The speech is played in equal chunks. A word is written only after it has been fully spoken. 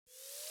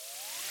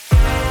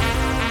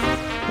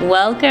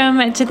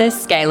Welcome to the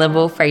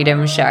Scalable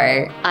Freedom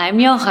Show. I'm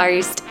your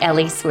host,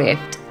 Ellie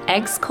Swift,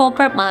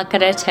 ex-corporate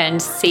marketer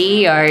turned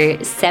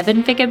CEO,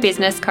 seven-figure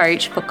business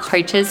coach for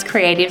coaches,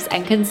 creatives,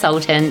 and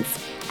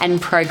consultants, and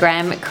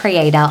program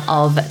creator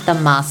of the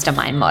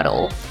Mastermind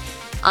Model.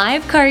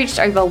 I've coached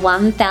over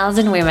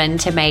 1,000 women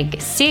to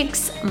make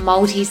six,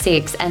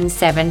 multi-six, and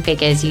seven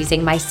figures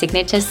using my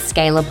signature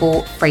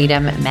Scalable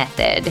Freedom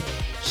method.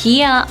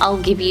 Here,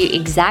 I'll give you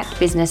exact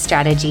business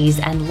strategies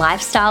and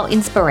lifestyle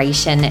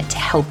inspiration to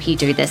help you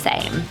do the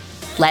same.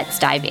 Let's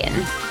dive in.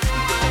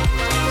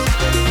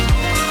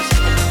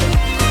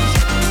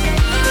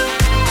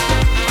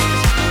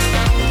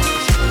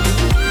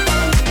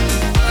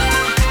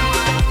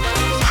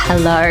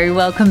 Hello,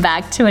 welcome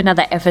back to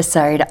another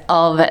episode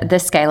of the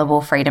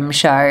Scalable Freedom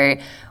Show.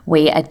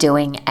 We are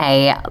doing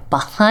a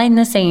behind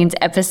the scenes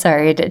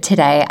episode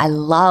today. I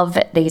love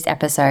these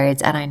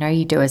episodes and I know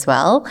you do as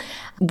well.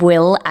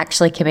 We'll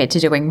actually commit to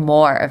doing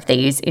more of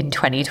these in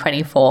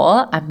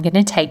 2024. I'm going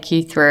to take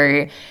you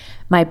through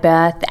my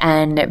birth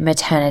and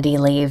maternity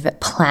leave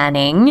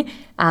planning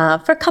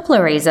for a couple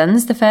of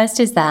reasons. The first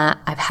is that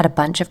I've had a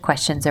bunch of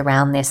questions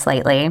around this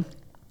lately.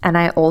 And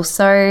I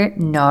also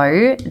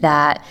know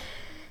that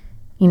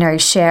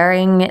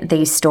sharing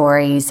these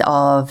stories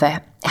of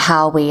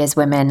how we as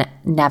women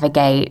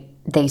navigate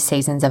these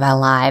seasons of our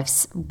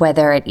lives,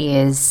 whether it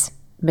is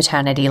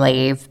maternity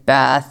leave,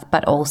 birth,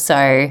 but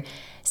also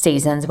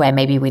seasons where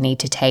maybe we need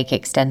to take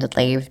extended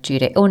leave due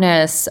to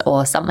illness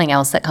or something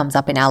else that comes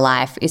up in our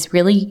life, is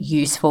really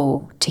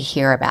useful to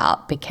hear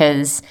about,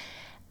 because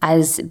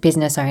as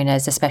business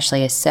owners,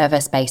 especially as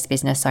service-based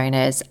business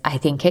owners, I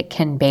think it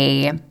can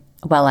be,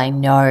 well, I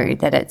know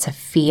that it's a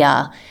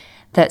fear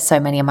that so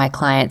many of my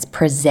clients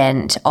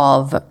present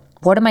of,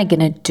 what am I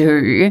going to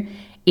do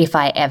if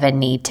I ever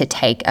need to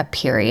take a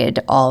period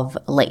of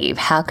leave?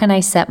 How can I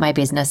set my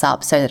business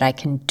up so that I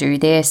can do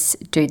this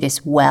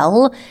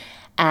well,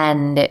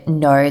 and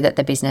know that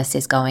the business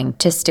is going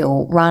to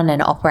still run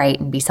and operate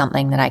and be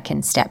something that I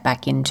can step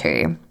back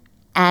into?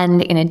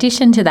 And in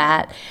addition to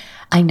that,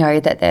 I know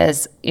that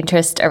there's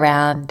interest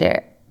around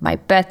my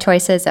birth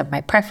choices and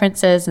my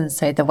preferences. And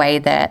so the way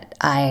that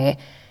I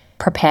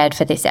prepared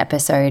for this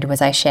episode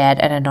was I shared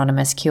an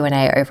anonymous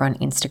Q&A over on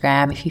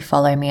Instagram. If you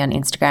follow me on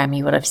Instagram,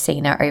 you would have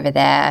seen it over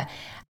there.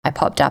 I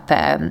popped up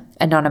an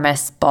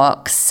anonymous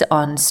box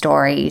on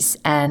stories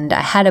and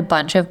I had a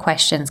bunch of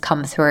questions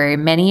come through,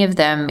 many of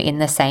them in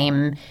the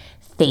same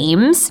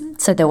themes.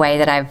 So the way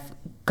that I've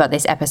got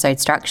this episode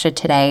structured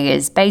today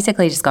is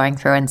basically just going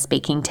through and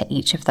speaking to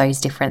each of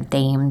those different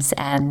themes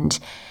and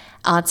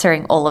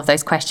answering all of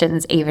those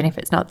questions, even if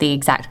it's not the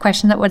exact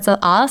question that was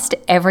asked.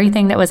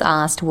 Everything that was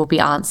asked will be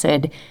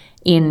answered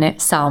in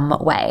some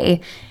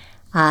way.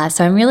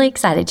 So I'm really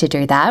excited to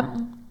do that.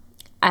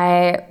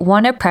 I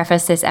want to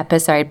preface this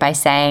episode by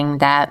saying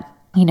that,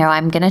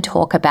 I'm going to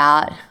talk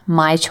about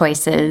my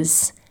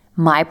choices,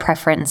 my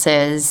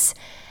preferences,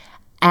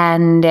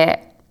 and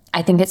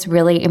I think it's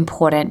really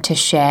important to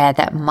share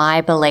that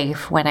my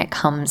belief when it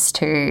comes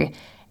to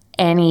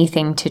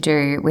anything to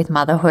do with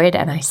motherhood,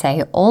 and I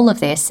say all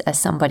of this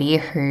as somebody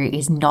who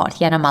is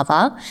not yet a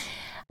mother,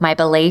 my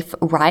belief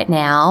right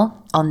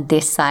now on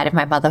this side of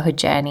my motherhood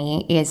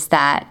journey is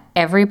that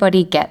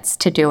everybody gets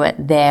to do it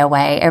their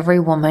way. Every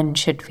woman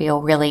should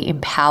feel really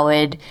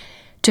empowered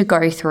to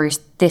go through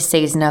this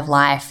season of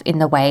life in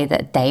the way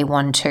that they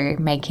want to,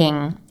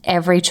 making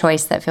every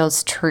choice that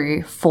feels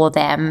true for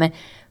them,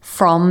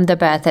 from the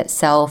birth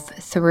itself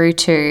through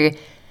to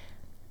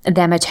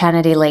their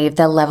maternity leave,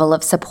 the level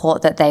of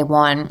support that they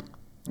want,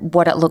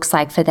 what it looks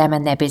like for them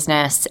and their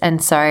business.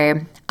 And so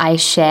I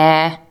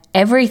share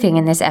everything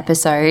in this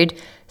episode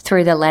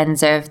through the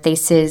lens of,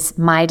 this is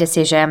my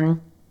decision,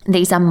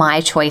 these are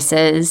my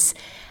choices.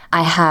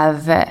 I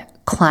have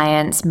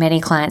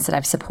many clients that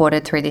I've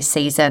supported through this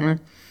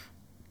season,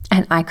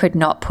 and I could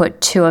not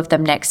put two of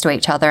them next to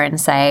each other and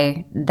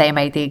say they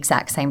made the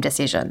exact same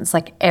decisions.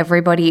 Like,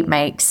 everybody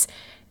makes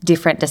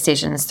different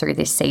decisions through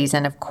this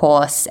season, of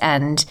course,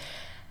 and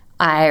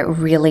I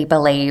really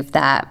believe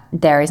that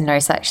there is no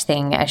such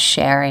thing as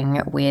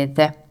sharing with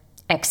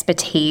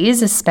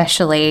expertise,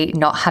 especially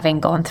not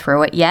having gone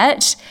through it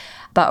yet,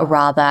 but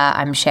rather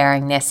I'm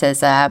sharing this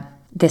as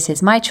this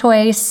is my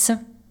choice.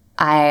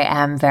 I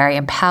am very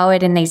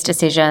empowered in these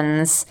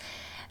decisions.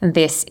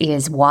 This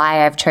is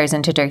why I've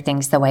chosen to do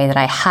things the way that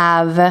I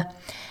have.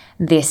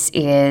 This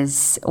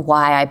is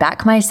why I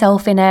back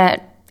myself in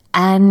it.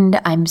 And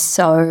I'm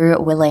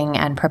so willing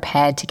and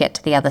prepared to get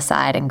to the other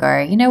side and go,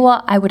 you know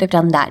what, I would have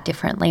done that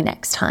differently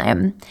next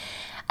time.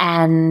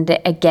 And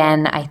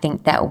again, I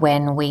think that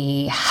when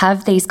we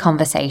have these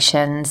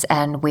conversations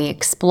and we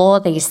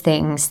explore these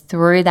things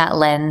through that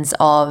lens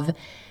of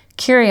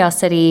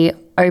curiosity,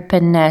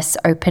 openness,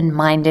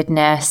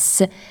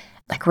 open-mindedness,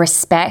 like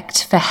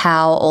respect for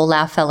how all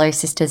our fellow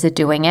sisters are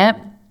doing it,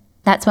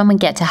 that's when we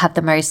get to have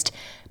the most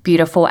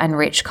beautiful and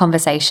rich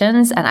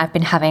conversations. And I've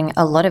been having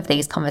a lot of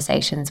these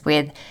conversations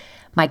with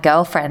my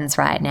girlfriends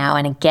right now.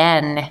 And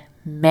again,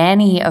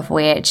 many of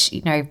which,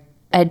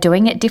 are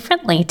doing it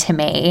differently to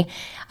me.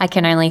 I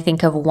can only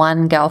think of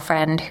one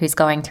girlfriend who's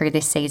going through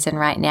this season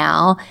right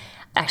now,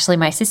 actually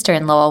my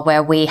sister-in-law,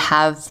 where we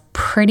have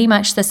pretty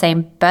much the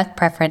same birth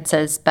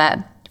preferences, but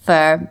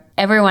for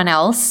everyone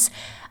else,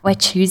 we're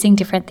choosing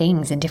different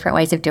things and different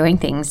ways of doing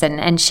things.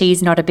 And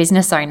she's not a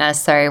business owner,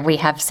 so we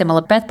have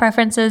similar birth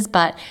preferences,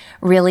 but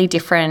really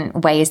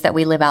different ways that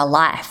we live our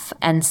life.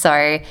 And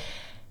so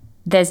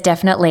there's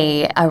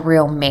definitely a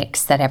real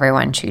mix that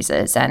everyone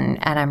chooses. And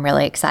I'm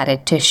really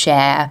excited to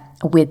share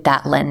with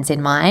that lens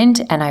in mind.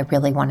 And I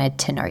really wanted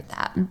to note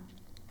that.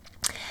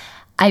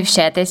 I've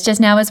shared this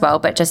just now as well,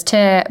 but just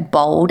to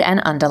bold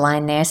and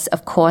underline this,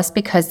 of course,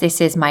 because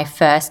this is my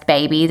first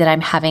baby that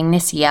I'm having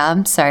this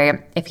year. So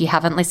if you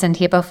haven't listened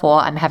here before,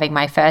 I'm having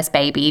my first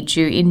baby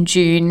due in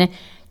June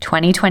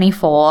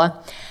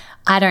 2024.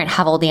 I don't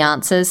have all the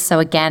answers. So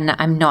again,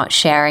 I'm not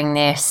sharing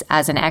this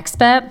as an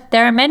expert.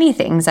 There are many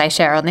things I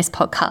share on this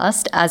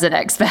podcast as an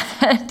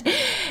expert.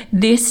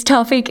 This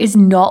topic is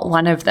not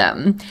one of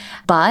them,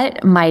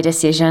 but my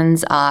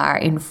decisions are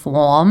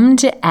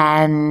informed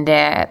and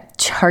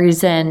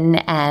chosen.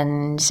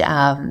 And,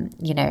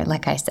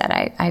 like I said,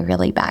 I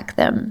really back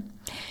them.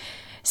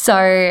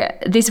 So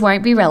this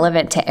won't be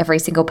relevant to every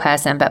single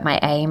person, but my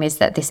aim is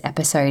that this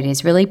episode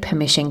is really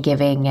permission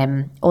giving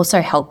and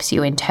also helps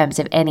you in terms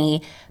of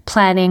any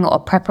planning or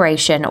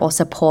preparation or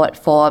support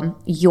for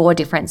your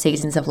different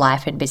seasons of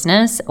life and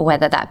business,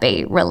 whether that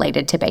be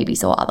related to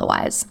babies or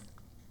otherwise.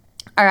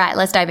 All right,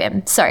 let's dive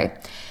in. So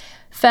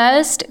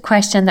first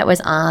question that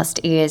was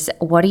asked is,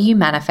 what are you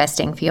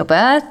manifesting for your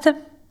birth?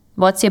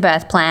 What's your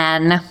birth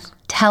plan?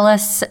 Tell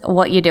us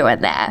what you're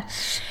doing there.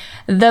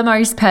 The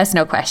most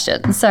personal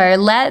question. So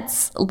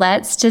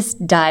let's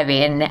just dive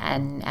in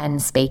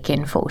and speak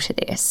in full to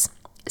this.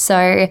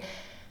 So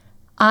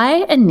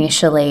I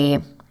initially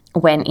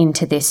went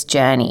into this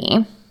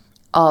journey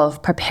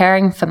of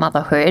preparing for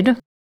motherhood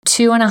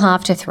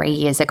 2.5 to 3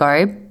 years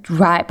ago,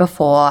 right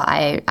before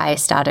I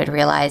started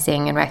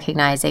realizing and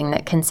recognizing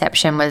that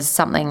conception was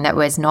something that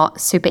was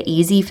not super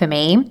easy for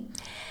me.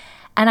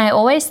 And I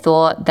always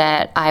thought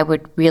that I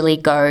would really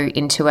go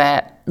into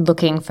it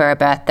looking for a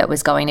birth that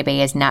was going to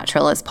be as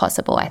natural as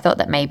possible. I thought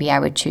that maybe I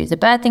would choose a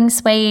birthing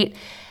suite.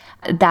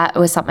 That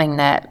was something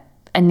that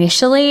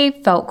initially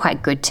felt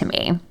quite good to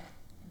me.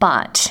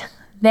 But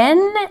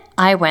then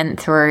I went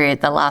through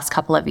the last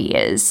couple of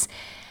years,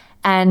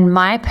 and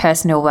my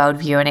personal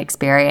worldview and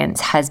experience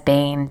has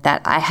been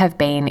that I have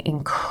been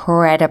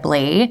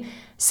incredibly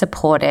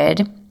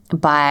supported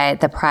by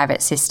the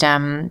private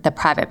system, the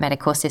private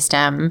medical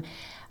system.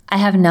 I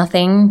have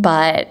nothing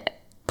but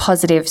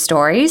positive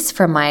stories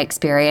from my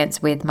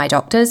experience with my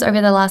doctors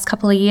over the last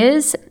couple of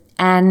years.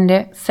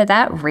 And for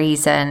that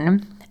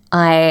reason,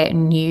 I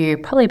knew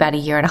probably about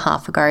 1.5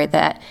 years ago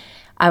that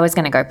I was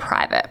going to go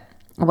private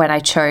when I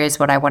chose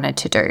what I wanted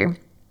to do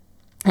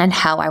and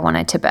how I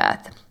wanted to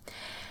birth.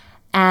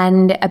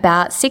 And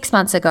about 6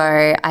 months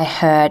ago, I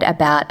heard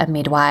about a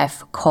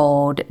midwife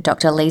called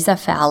Dr. Lisa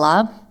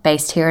Fowler,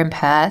 based here in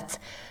Perth,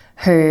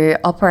 who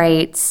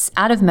operates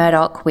out of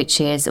Murdoch,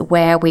 which is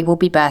where we will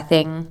be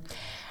birthing.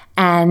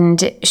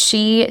 And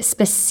she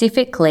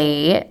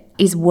specifically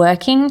is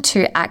working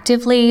to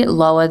actively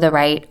lower the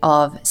rate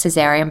of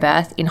cesarean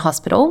birth in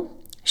hospital.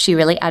 She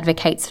really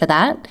advocates for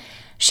that.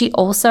 She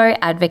also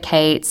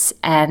advocates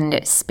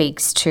and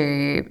speaks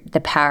to the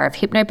power of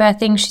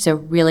hypnobirthing. She's a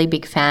really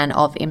big fan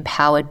of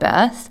empowered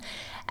birth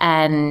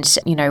and,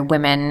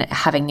 women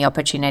having the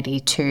opportunity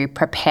to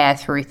prepare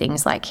through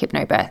things like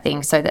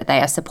hypnobirthing so that they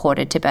are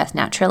supported to birth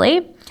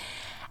naturally.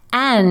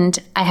 And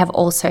I have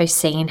also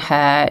seen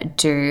her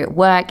do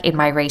work in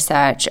my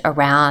research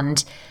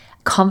around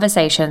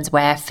conversations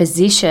where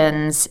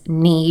physicians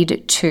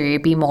need to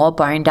be more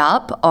boned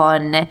up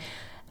on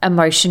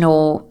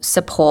emotional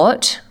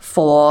support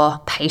for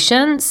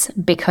patients,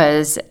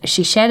 because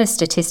she shared a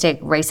statistic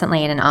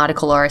recently in an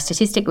article, or a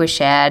statistic was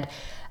shared,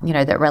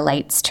 that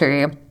relates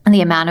to the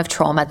amount of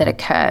trauma that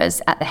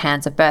occurs at the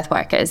hands of birth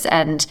workers.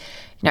 And,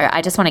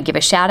 I just want to give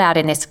a shout out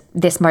in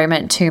this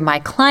moment to my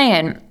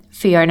client,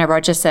 Fiona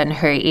Rogerson,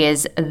 who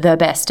is the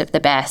best of the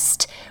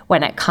best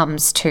when it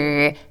comes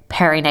to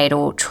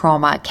perinatal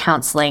trauma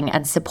counselling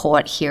and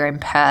support here in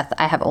Perth.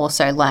 I have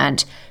also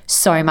learned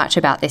so much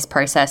about this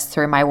process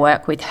through my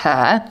work with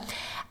her.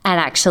 And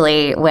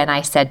actually, when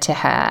I said to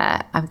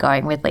her, I'm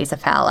going with Lisa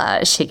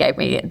Fowler, she gave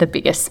me the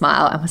biggest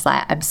smile and was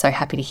like, I'm so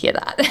happy to hear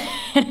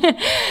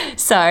that.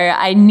 So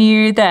I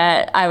knew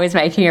that I was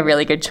making a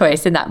really good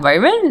choice in that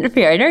moment.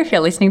 Fiona, if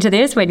you're listening to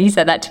this, when you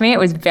said that to me, it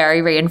was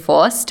very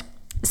reinforced.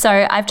 So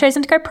I've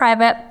chosen to go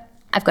private.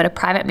 I've got a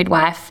private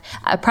midwife,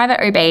 a private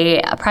OB,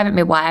 a private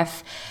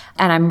midwife,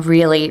 and I'm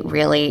really,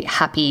 really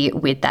happy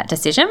with that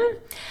decision.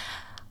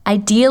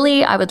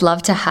 Ideally, I would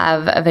love to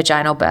have a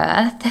vaginal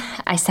birth.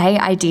 I say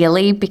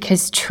ideally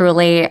because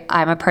truly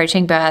I'm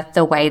approaching birth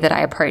the way that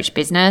I approach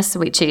business,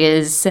 which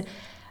is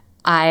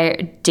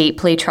I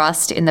deeply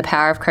trust in the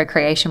power of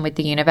co-creation with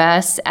the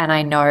universe, and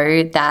I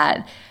know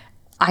that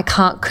I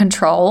can't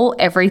control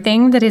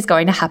everything that is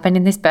going to happen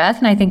in this birth.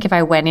 And I think if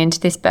I went into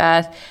this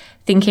birth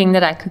thinking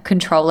that I could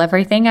control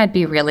everything, I'd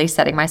be really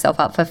setting myself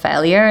up for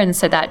failure. And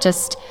so that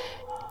just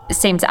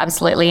seems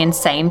absolutely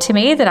insane to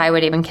me that I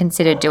would even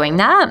consider doing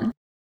that.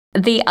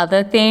 The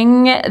other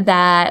thing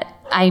that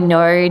I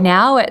know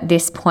now at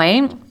this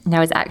point, and I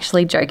was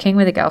actually joking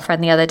with a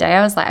girlfriend the other day,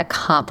 I was like, I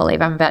can't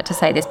believe I'm about to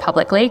say this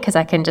publicly, because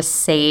I can just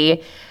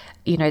see,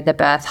 the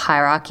birth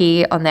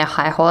hierarchy on their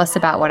high horse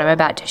about what I'm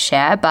about to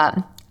share. But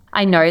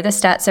I know the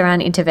stats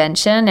around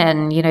intervention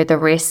and, the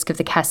risk of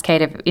the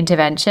cascade of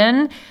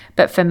intervention.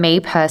 But for me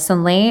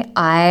personally,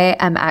 I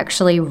am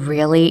actually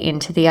really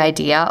into the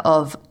idea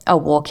of a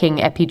walking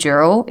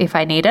epidural if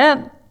I need it.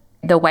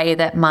 The way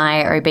that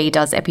my OB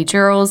does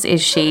epidurals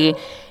is she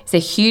is a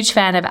huge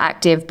fan of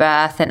active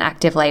birth and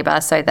active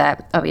labor, so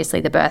that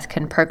obviously the birth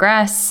can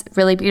progress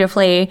really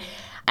beautifully.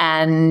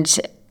 And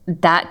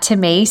that to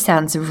me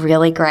sounds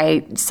really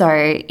great. So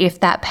if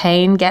that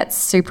pain gets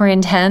super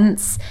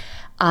intense,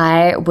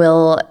 I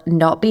will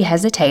not be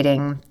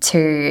hesitating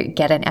to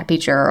get an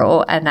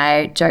epidural. And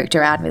I joked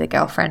around with a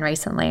girlfriend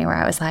recently where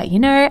I was like,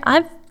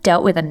 I've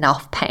dealt with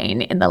enough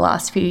pain in the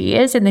last few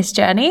years in this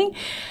journey.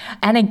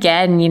 And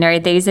again,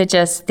 these are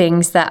just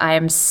things that I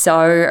am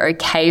so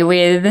okay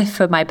with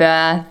for my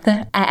birth.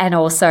 And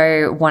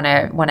also want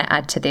to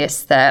add to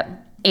this that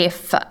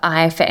if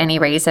I, for any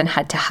reason,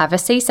 had to have a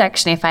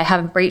C-section, if I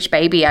have a breech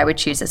baby, I would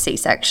choose a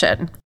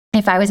C-section.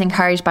 If I was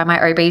encouraged by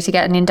my OB to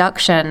get an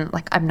induction,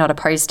 I'm not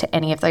opposed to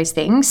any of those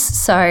things.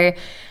 So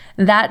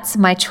that's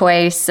my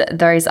choice.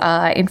 Those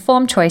are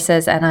informed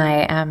choices, and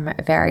I am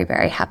very,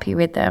 very happy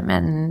with them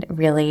and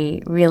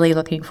really, really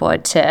looking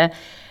forward to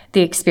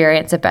the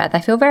experience of birth.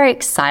 I feel very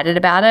excited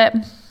about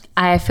it.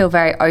 I feel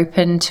very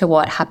open to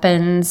what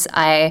happens.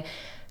 I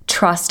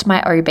trust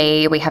my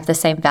OB. We have the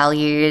same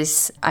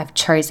values. I've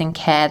chosen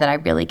care that I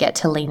really get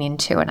to lean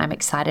into, and I'm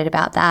excited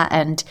about that.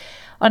 And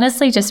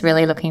honestly, just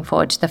really looking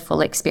forward to the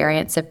full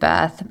experience of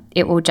birth.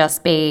 It will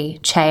just be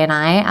Che and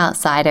I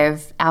outside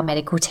of our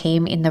medical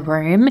team in the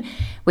room,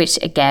 which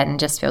again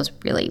just feels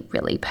really,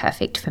 really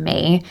perfect for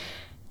me.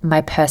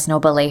 My personal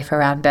belief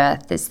around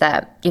birth is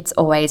that it's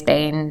always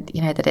been,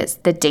 that it's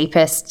the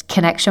deepest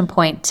connection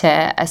point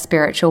to a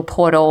spiritual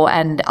portal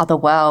and other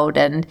world.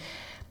 And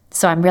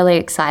so I'm really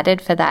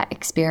excited for that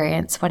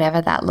experience, whatever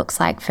that looks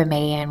like for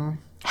me and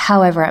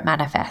however it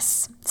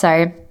manifests.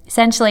 So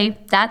essentially,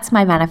 that's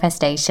my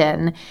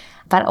manifestation.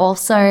 But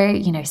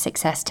also,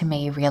 success to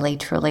me really,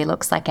 truly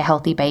looks like a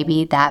healthy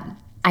baby that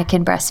I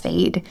can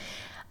breastfeed.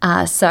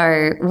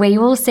 So we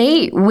will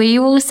see. We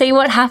will see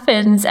what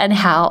happens and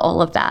how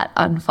all of that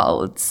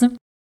unfolds.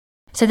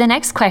 So the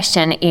next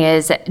question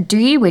is, do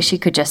you wish you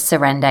could just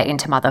surrender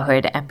into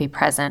motherhood and be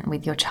present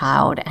with your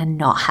child and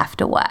not have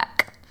to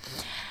work?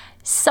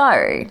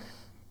 So,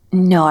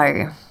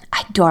 no,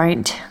 I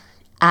don't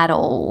at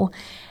all.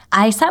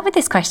 I sat with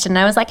this question and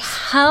I was like,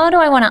 how do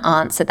I want to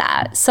answer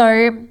that?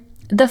 So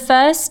the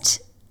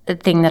first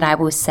thing that I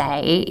will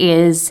say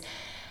is,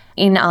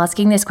 in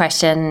asking this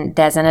question,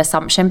 there's an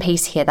assumption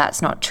piece here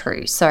that's not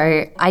true.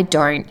 So I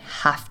don't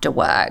have to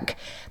work.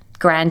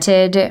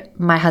 Granted,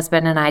 my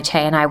husband and I, Che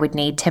and I, would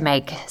need to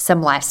make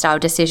some lifestyle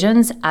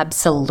decisions,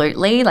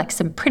 absolutely,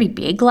 some pretty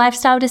big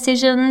lifestyle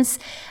decisions,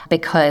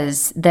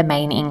 because the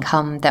main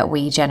income that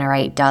we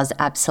generate does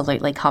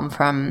absolutely come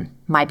from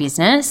my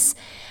business.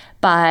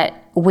 But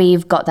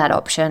we've got that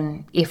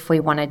option. If we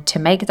wanted to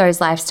make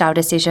those lifestyle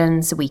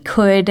decisions, we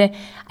could,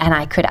 and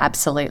I could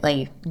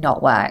absolutely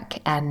not work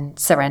and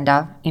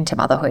surrender into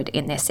motherhood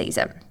in this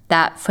season.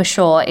 That for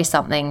sure is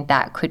something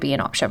that could be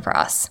an option for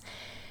us.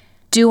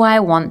 Do I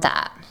want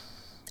that?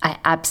 I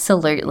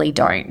absolutely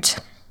don't.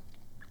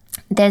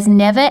 There's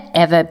never,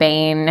 ever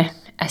been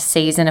a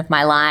season of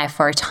my life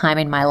or a time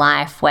in my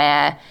life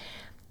where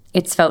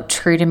it's felt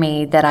true to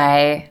me that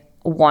I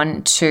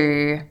want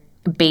to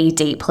be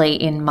deeply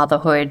in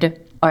motherhood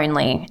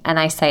only. And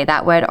I say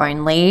that word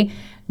only,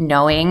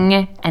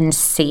 knowing and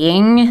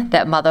seeing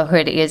that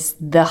motherhood is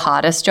the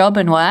hardest job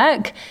and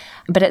work,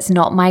 but it's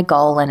not my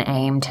goal and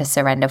aim to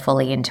surrender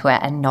fully into it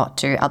and not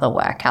do other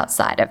work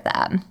outside of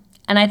that.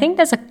 And I think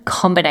there's a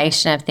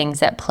combination of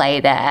things at play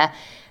there.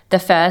 The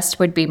first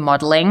would be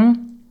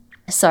modeling.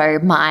 So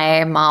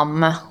my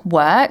mum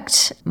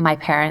worked. My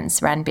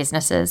parents ran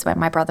businesses when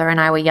my brother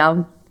and I were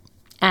young.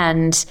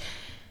 And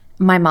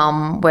my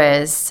mum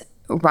was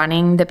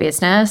running the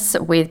business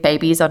with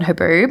babies on her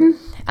boob.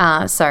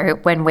 So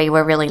when we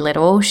were really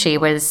little, she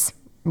was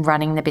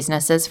running the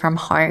businesses from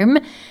home.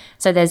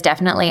 So there's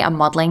definitely a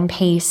modeling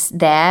piece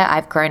there.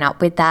 I've grown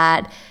up with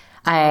that.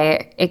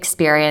 I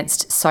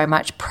experienced so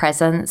much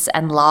presence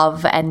and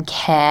love and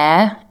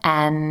care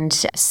and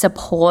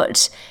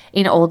support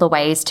in all the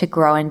ways to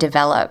grow and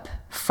develop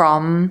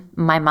from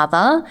my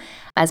mother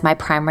as my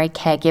primary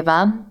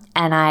caregiver.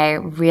 And I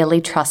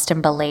really trust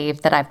and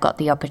believe that I've got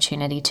the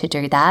opportunity to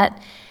do that.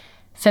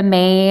 For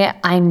me,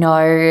 I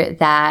know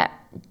that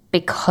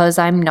because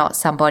I'm not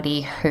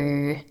somebody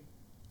who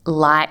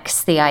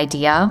likes the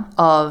idea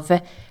of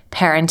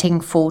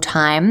parenting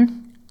full-time,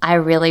 I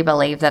really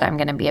believe that I'm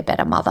going to be a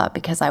better mother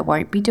because I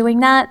won't be doing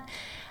that,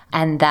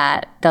 and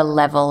that the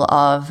level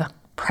of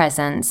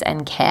presence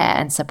and care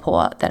and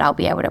support that I'll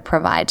be able to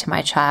provide to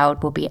my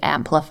child will be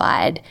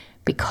amplified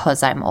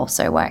because I'm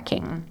also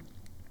working.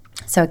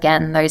 So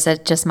again, those are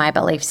just my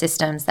belief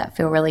systems that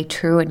feel really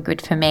true and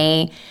good for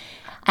me.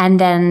 And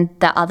then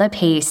the other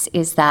piece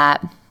is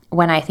that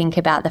when I think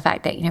about the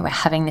fact that, we're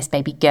having this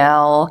baby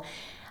girl,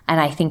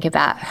 and I think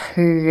about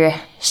who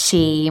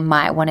she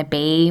might want to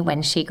be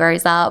when she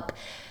grows up,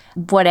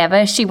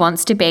 whatever she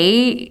wants to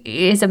be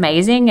is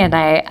amazing. And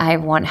I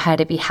want her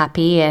to be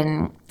happy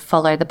and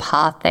follow the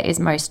path that is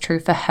most true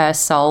for her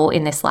soul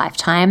in this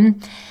lifetime.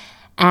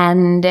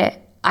 And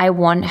I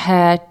want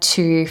her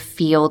to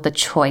feel the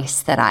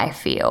choice that I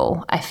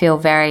feel. I feel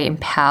very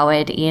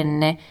empowered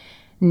in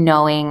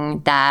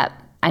knowing that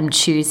I'm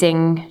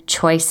choosing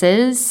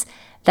choices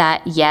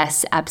that,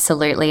 yes,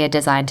 absolutely are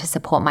designed to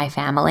support my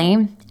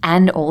family.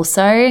 And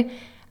also,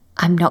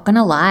 I'm not going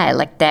to lie,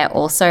 they're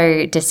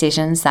also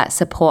decisions that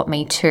support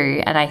me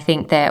too. And I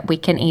think that we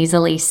can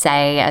easily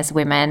say as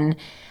women,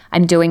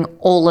 I'm doing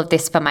all of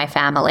this for my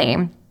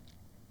family.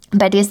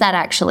 But is that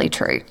actually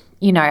true?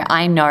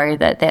 I know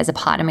that there's a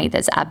part of me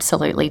that's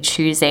absolutely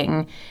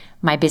choosing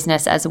my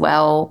business as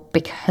well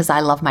because I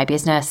love my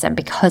business and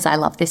because I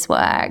love this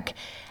work.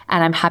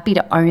 And I'm happy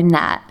to own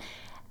that.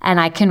 And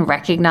I can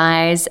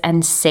recognize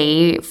and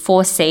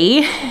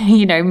foresee,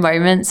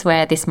 moments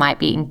where this might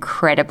be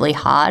incredibly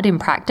hard in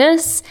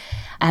practice.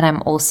 And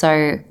I'm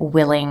also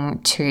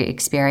willing to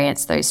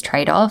experience those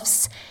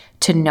trade-offs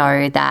to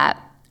know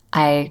that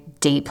I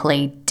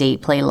deeply,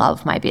 deeply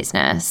love my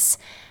business.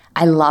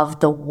 I love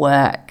the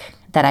work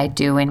that I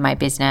do in my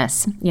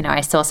business.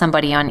 I saw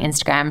somebody on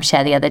Instagram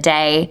share the other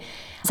day,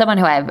 someone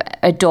who I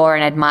adore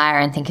and admire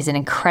and think is an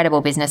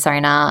incredible business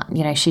owner.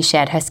 She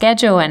shared her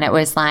schedule and it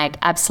was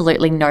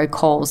absolutely no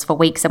calls for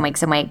weeks and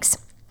weeks and weeks.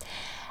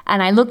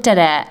 And I looked at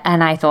it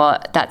and I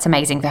thought, that's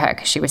amazing for her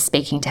because she was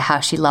speaking to how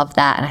she loved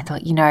that. And I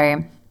thought,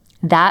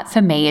 that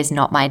for me is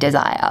not my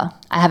desire.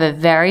 I have a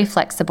very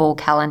flexible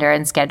calendar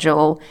and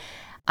schedule.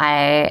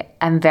 I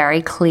am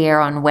very clear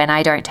on when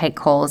I don't take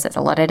calls. There's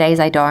a lot of days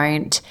I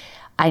don't.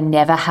 I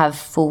never have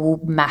full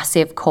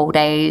massive call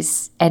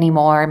days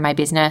anymore in my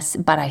business,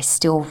 but I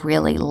still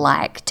really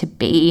like to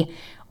be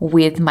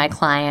with my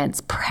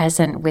clients,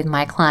 present with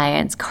my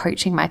clients,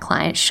 coaching my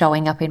clients,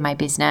 showing up in my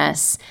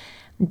business.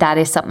 That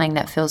is something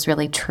that feels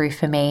really true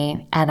for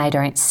me, and I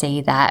don't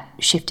see that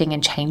shifting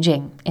and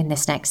changing in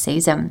this next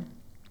season.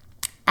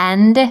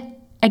 And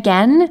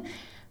again,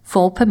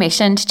 full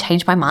permission to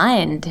change my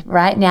mind.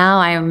 Right now,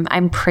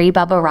 I'm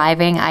pre-Bub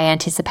arriving. I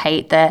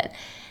anticipate that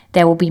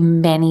there will be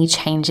many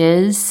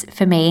changes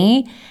for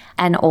me.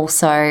 And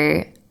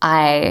also,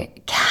 I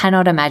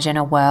cannot imagine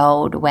a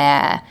world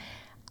where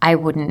I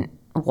wouldn't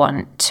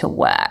want to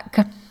work.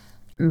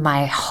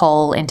 My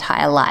whole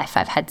entire life,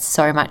 I've had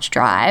so much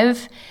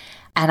drive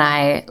and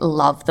I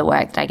love the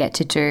work that I get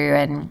to do.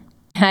 And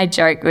I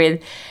joke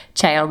with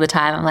Che all the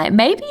time. I'm like,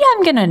 maybe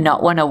I'm going to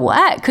not want to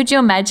work. Could you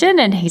imagine?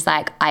 And he's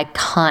like, I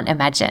can't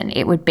imagine.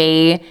 It would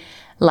be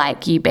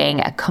like you being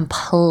a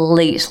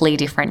completely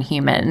different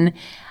human.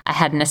 I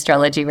had an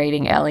astrology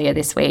reading earlier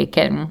this week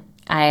and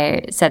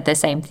I said the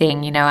same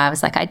thing. I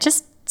was like, I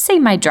just see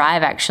my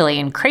drive actually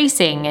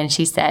increasing. And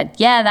she said,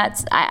 yeah,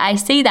 I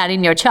see that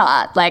in your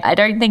chart. I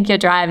don't think your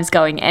drive is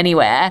going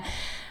anywhere.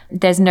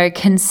 There's no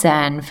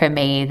concern for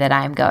me that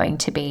I'm going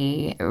to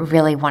be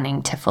really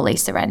wanting to fully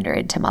surrender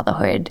into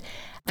motherhood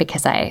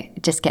because I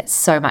just get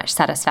so much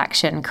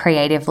satisfaction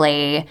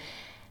creatively,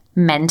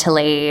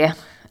 mentally,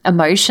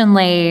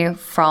 emotionally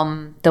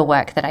from the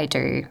work that I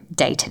do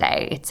day to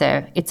day.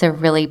 It's a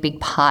really big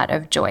part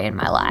of joy in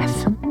my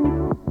life.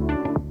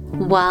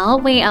 While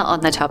we are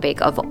on the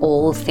topic of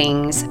all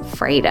things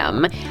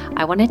freedom,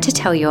 I wanted to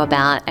tell you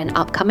about an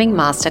upcoming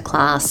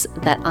masterclass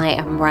that I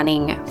am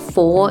running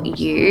for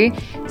you,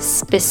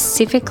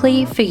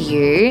 specifically for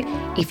you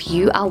if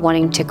you are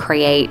wanting to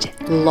create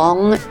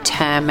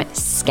long-term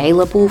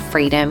scalable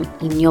freedom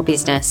in your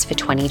business for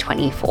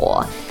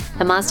 2024.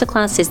 The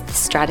masterclass is the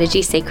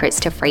strategy secrets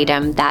to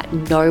freedom that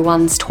no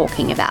one's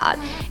talking about.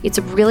 It's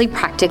really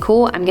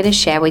practical. I'm going to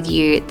share with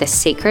you the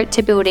secret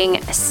to building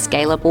a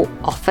scalable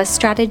offer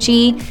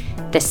strategy,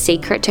 the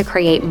secret to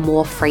create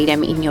more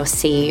freedom in your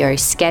CEO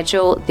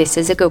schedule. This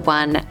is a good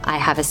one. I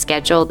have a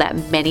schedule that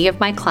many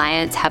of my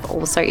clients have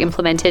also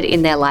implemented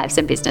in their lives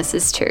and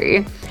businesses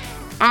too.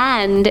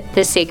 And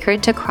the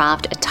secret to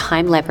craft a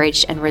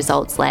time-leveraged and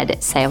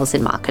results-led sales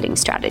and marketing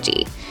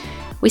strategy.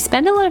 We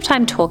spend a lot of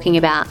time talking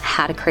about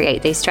how to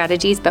create these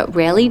strategies, but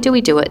rarely do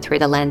we do it through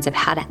the lens of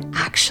how to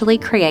actually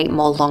create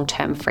more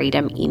long-term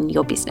freedom in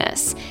your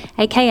business,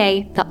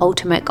 aka the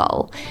ultimate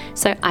goal.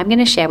 So I'm going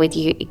to share with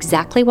you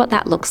exactly what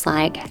that looks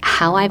like,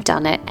 how I've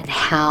done it, and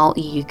how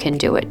you can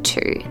do it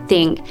too.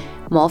 Think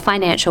more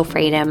financial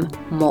freedom,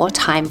 more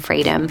time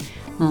freedom,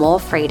 more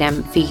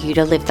freedom for you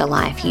to live the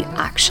life you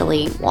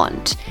actually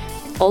want.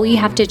 All you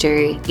have to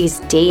do is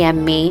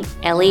DM me,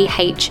 Ellie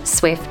H.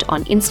 Swift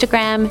on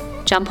Instagram,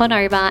 jump on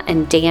over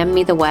and DM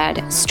me the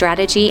word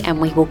strategy and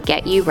we will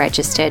get you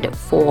registered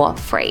for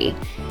free.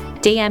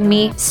 DM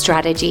me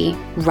strategy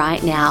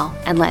right now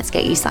and let's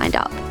get you signed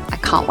up. I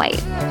can't wait.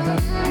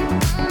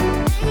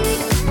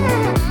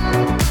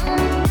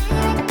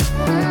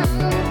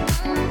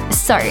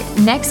 So,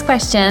 next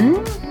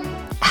question.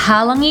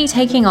 How long are you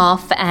taking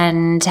off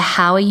and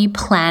how are you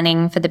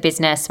planning for the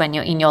business when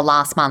you're in your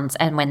last months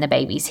and when the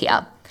baby's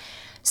here?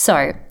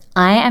 So,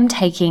 I am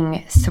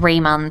taking 3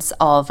 months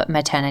of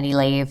maternity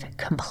leave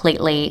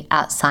completely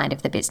outside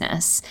of the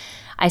business.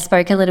 I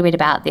spoke a little bit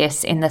about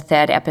this in the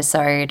 3rd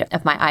episode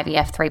of my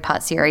IVF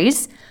 3-part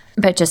series,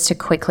 but just to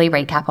quickly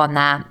recap on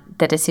that,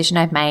 the decision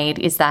I've made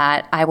is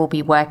that I will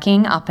be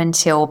working up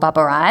until Bub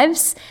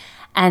arrives.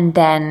 And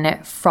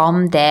then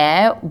from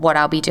there, what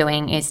I'll be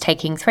doing is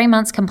taking 3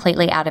 months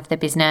completely out of the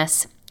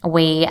business.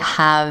 We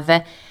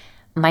have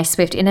my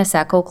Swift Inner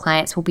Circle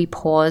clients will be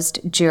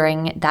paused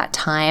during that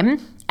time,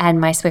 and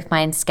my Swift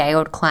Mind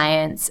Scaled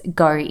clients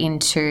go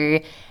into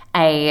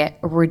a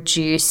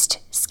reduced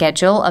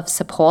schedule of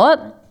support.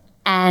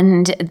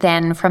 And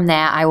then from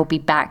there, I will be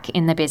back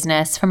in the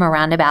business from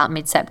around about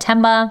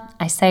mid-September.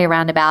 I say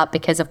around about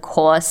because, of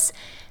course,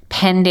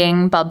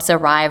 pending Bub's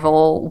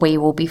arrival, we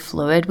will be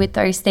fluid with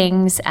those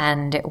things,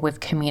 and we've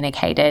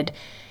communicated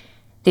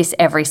this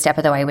every step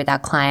of the way with our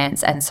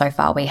clients. And so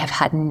far, we have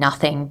had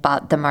nothing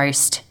but the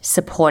most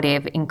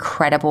supportive,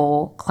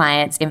 incredible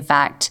clients. In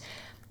fact,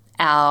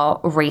 our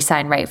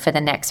re-sign rate for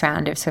the next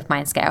round of Swift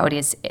Mind Scaled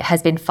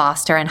has been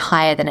faster and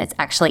higher than it's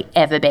actually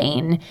ever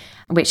been,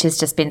 which has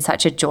just been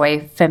such a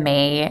joy for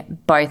me,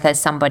 both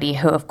as somebody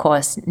who, of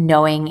course,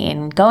 knowing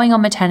in going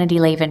on maternity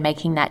leave and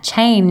making that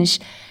change,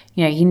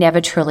 you never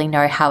truly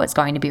know how it's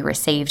going to be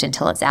received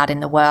until it's out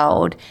in the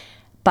world,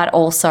 but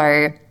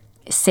also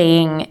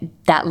seeing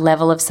that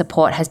level of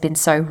support has been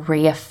so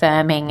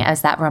reaffirming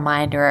as that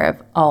reminder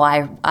of,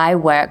 I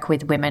work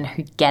with women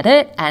who get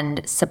it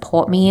and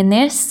support me in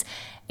this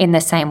in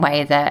the same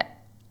way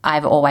that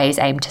I've always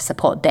aimed to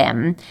support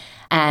them.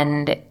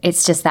 And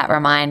it's just that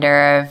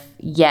reminder of,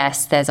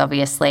 yes, there's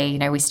obviously,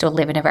 we still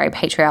live in a very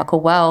patriarchal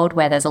world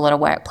where there's a lot of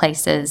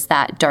workplaces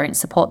that don't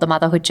support the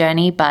motherhood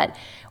journey, but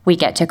we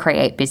get to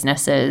create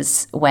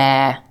businesses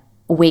where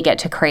we get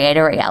to create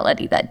a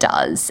reality that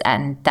does.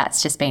 And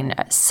that's just been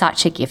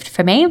such a gift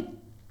for me.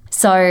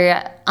 So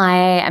I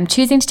am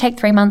choosing to take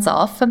 3 months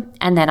off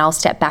and then I'll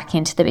step back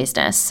into the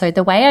business. So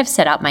the way I've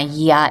set up my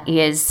year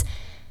is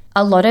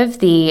a lot of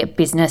the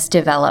business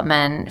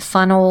development,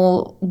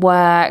 funnel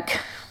work,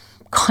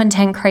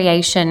 content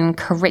creation,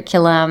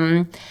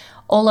 curriculum,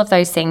 all of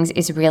those things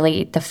is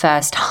really the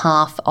first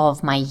half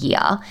of my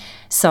year.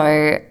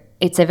 So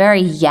it's a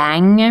very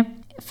yang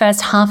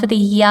first half of the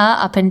year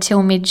up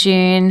until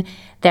mid-June.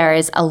 There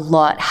is a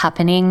lot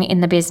happening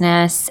in the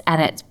business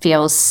and it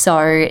feels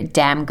so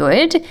damn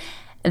good.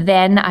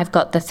 Then I've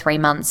got the 3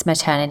 months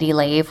maternity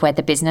leave where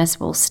the business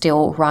will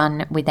still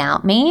run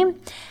without me.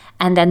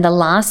 And then the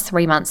last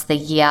 3 months of the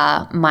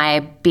year, my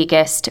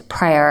biggest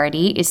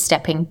priority is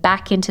stepping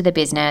back into the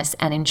business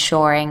and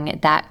ensuring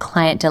that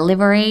client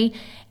delivery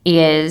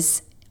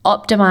is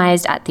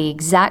optimized at the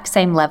exact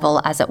same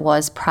level as it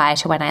was prior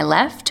to when I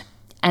left.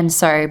 And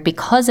so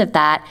because of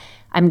that,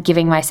 I'm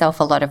giving myself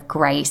a lot of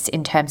grace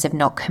in terms of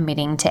not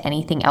committing to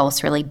anything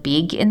else really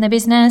big in the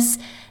business.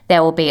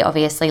 There will be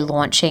obviously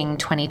launching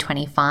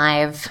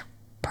 2025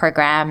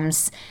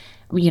 programs,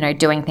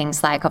 doing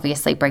things like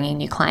obviously bringing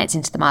new clients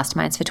into the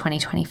masterminds for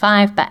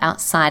 2025. But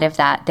outside of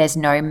that, there's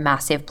no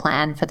massive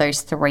plan for those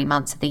 3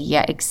 months of the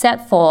year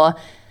except for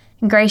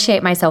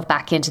ingratiate myself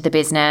back into the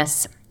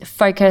business,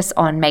 focus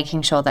on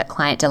making sure that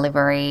client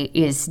delivery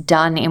is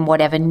done in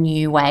whatever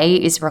new way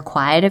is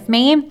required of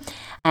me,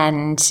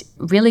 and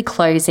really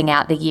closing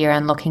out the year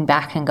and looking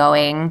back and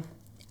going,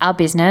 our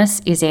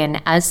business is in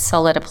as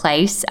solid a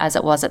place as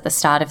it was at the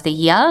start of the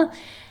year.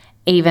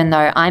 Even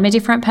though I'm a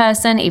different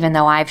person, even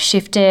though I've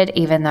shifted,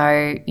 even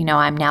though,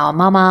 I'm now a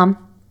mama,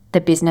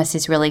 the business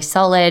is really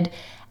solid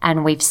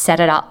and we've set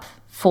it up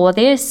for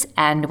this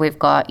and we've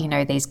got,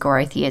 these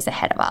growth years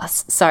ahead of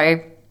us. So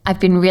I've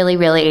been really,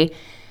 really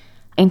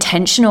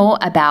intentional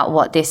about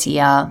what this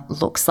year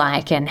looks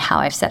like and how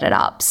I've set it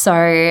up.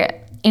 So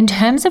in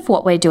terms of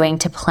what we're doing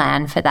to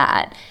plan for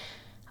that,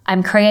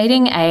 I'm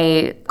creating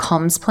a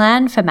comms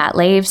plan for mat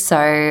leave.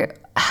 So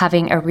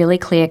having a really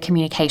clear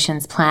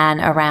communications plan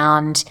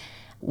around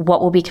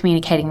what we'll be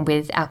communicating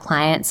with our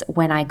clients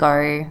when I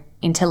go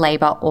into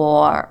labor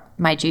or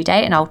my due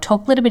date. And I'll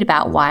talk a little bit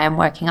about why I'm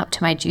working up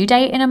to my due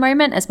date in a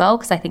moment as well,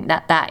 because I think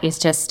that is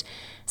just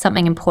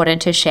something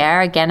important to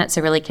share. Again, it's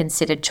a really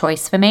considered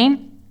choice for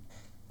me.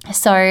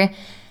 So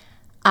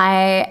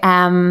I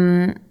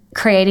am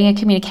creating a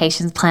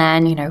communications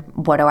plan.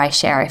 What do I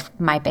share if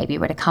my baby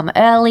were to come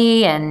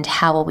early and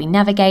how will we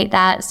navigate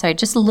that? So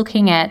just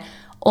looking at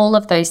all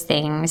of those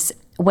things.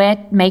 We're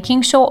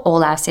making sure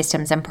all our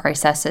systems and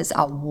processes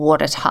are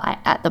watertight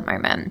at the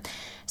moment.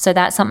 So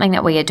that's something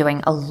that we are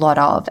doing a lot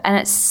of. And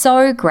it's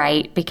so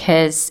great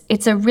because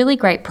it's a really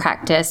great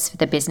practice for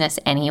the business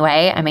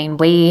anyway. I mean,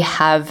 we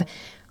have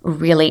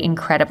really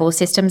incredible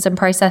systems and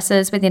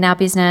processes within our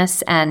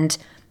business. And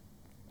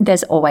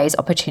there's always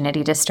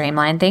opportunity to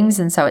streamline things.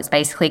 And so it's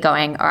basically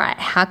going, all right,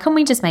 how can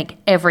we just make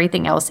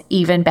everything else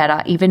even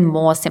better, even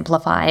more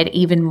simplified,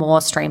 even more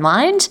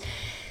streamlined?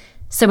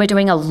 So we're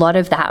doing a lot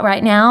of that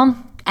right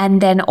now. And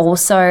then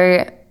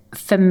also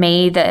for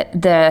me,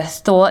 the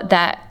thought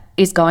that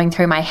is going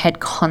through my head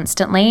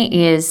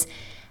constantly is,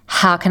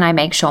 how can I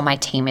make sure my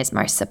team is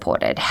most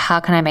supported? How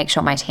can I make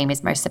sure my team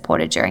is most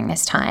supported during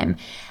this time?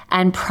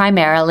 And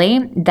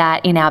primarily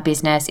that in our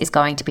business is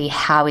going to be,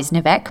 how is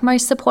Nivek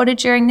most supported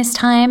during this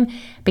time?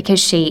 Because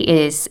she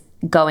is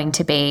going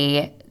to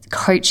be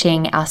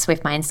coaching our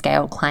Swift Mind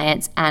Scale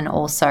clients and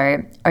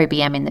also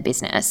OBM in the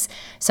business.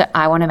 So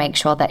I want to make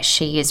sure that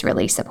she is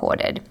really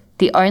supported.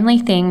 The only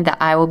thing that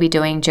I will be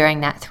doing during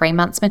that 3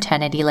 months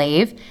maternity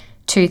leave,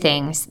 2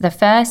 things. The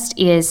first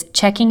is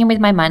checking in with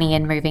my money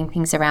and moving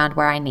things around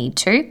where I need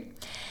to.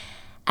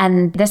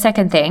 And the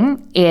second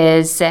thing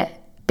is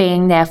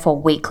being there for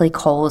weekly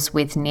calls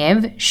with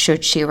Niv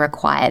should she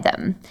require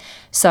them.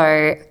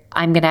 So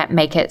I'm going to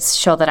make it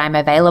sure that I'm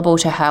available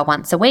to her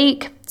once a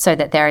week so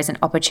that there is an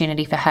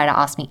opportunity for her to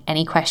ask me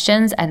any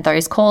questions. And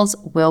those calls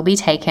will be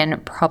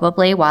taken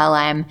probably while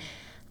I'm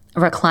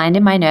reclined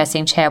in my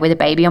nursing chair with a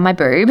baby on my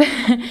boob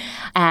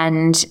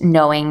and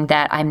knowing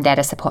that I'm there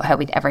to support her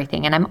with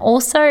everything. And I'm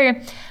also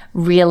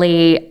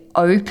really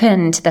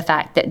open to the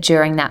fact that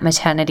during that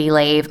maternity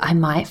leave, I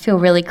might feel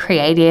really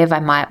creative.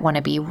 I might want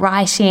to be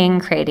writing,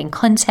 creating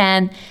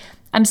content.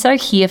 I'm so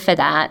here for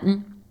that.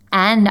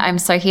 And I'm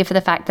so here for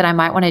the fact that I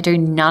might want to do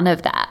none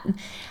of that.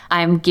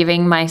 I'm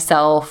giving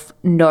myself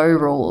no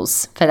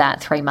rules for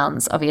that 3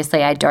 months.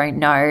 Obviously, I don't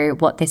know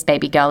what this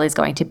baby girl is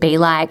going to be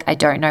like. I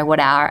don't know what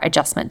our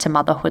adjustment to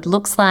motherhood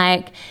looks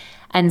like.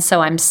 And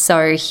so I'm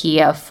so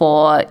here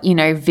for,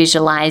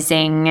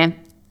 visualizing,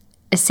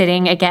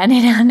 sitting again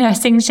in our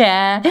nursing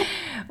chair,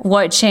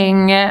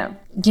 watching,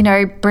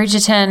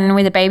 Bridgerton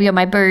with a baby on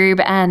my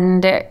boob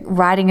and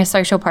writing a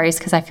social post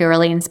because I feel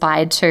really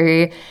inspired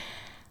to.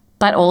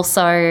 But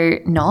also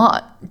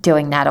not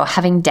doing that, or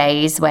having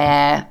days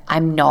where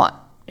I'm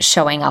not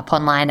showing up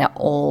online at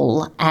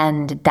all,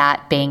 and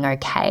that being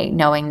okay,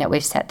 knowing that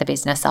we've set the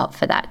business up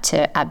for that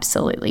to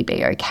absolutely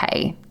be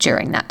okay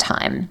during that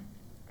time.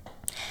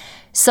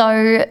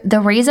 So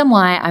the reason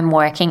why I'm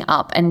working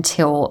up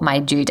until my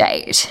due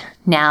date,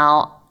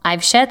 now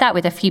I've shared that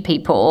with a few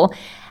people,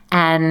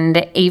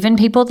 and even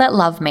people that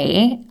love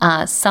me,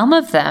 some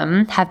of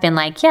them have been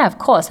like, yeah, of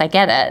course, I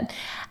get it.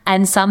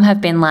 And some have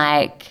been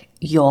like,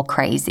 you're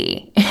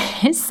crazy.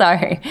 So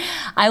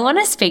I want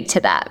to speak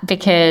to that,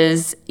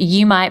 because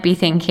you might be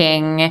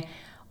thinking,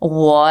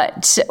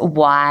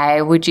 why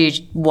would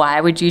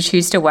you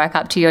choose to work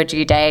up to your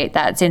due date?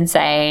 That's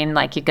insane.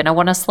 Like, you're going to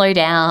want to slow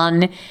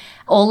down,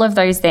 all of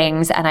those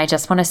things. And I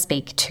just want to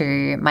speak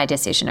to my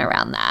decision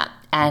around that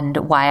and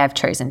why I've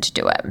chosen to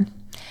do it.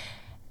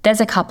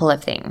 There's a couple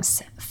of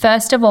things.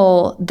 First of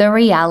all, the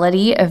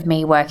reality of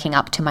me working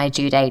up to my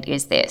due date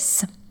is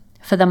this.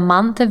 For the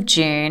month of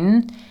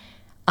June,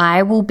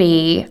 I will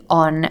be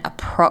on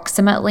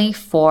approximately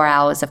 4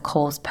 hours of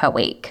calls per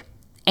week.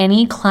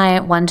 Any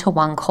client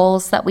one-to-one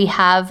calls that we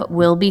have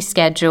will be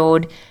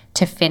scheduled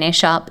to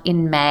finish up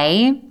in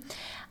May.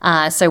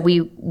 So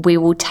we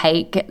will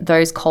take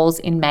those calls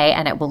in May,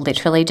 and it will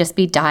literally just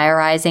be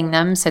diarizing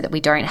them so that we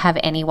don't have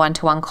any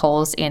one-to-one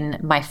calls in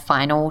my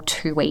final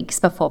 2 weeks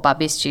before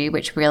Bub is due,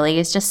 which really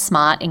is just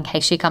smart in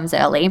case she comes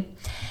early.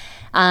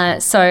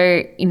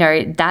 So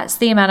that's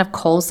the amount of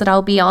calls that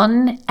I'll be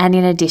on. And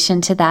in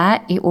addition to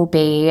that, it will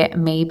be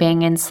me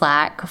being in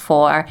Slack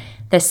for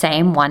the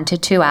same 1 to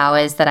 2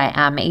 hours that I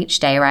am each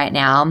day right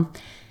now,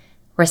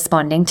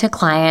 responding to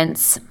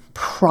clients,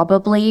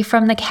 probably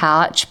from the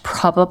couch,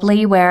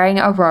 probably wearing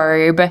a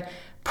robe,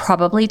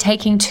 probably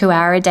taking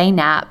 2-hour-a-day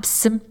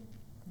naps.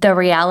 The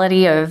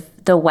reality of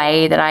the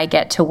way that I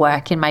get to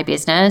work in my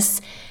business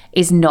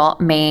is not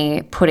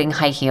me putting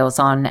high heels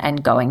on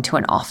and going to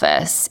an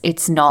office.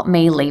 It's not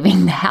me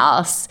leaving the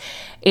house.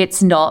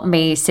 It's not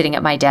me sitting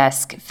at my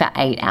desk for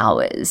 8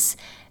 hours.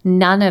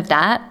 None of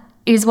that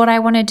is what I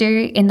want to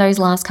do in those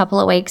last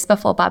couple of weeks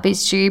before Bub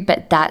is due,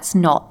 but that's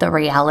not the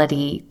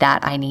reality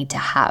that I need to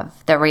have.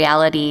 The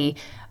reality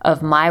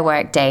of my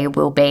work day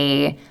will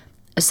be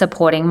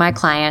supporting my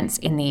clients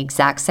in the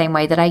exact same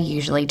way that I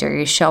usually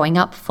do, showing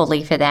up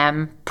fully for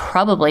them,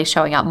 probably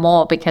showing up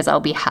more because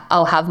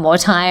I'll have more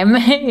time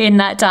in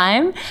that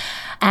time,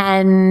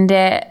 and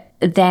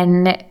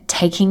then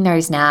taking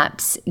those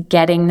naps,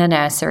 getting the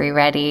nursery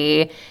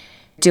ready,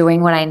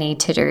 doing what I need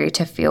to do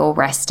to feel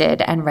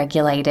rested and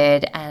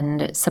regulated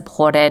and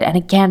supported. And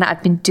again,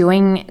 I've been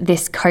doing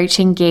this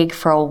coaching gig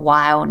for a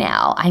while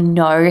now. I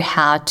know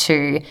how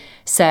to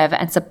serve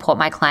and support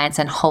my clients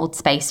and hold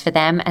space for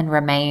them and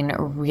remain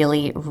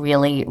really,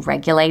 really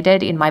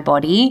regulated in my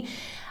body.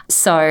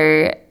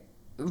 So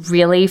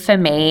really for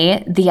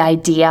me, the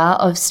idea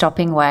of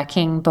stopping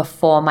working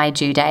before my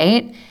due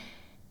date,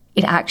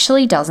 it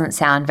actually doesn't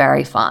sound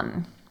very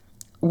fun.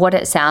 What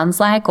it sounds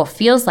like or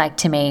feels like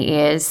to me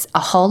is a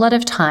whole lot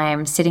of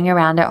time sitting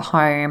around at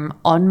home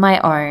on my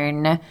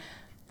own,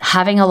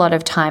 having a lot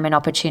of time and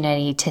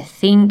opportunity to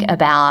think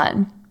about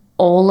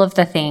all of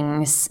the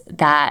things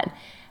that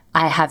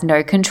I have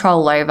no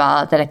control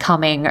over that are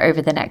coming over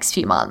the next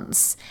few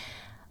months.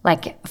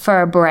 Like,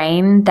 for a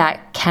brain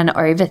that can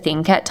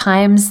overthink at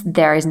times,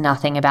 there is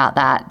nothing about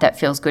that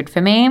feels good for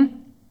me.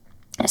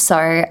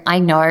 So I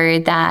know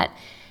that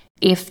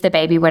if the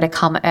baby were to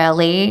come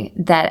early,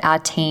 that our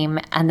team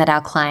and that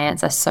our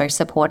clients are so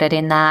supported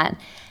in that.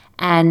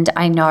 And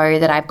I know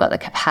that I've got the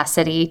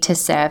capacity to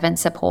serve and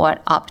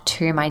support up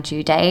to my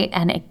due date.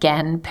 And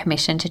again,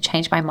 permission to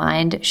change my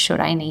mind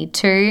should I need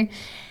to.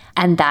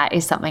 And that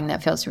is something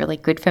that feels really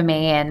good for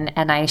me.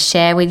 And I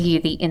share with you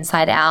the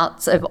inside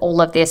outs of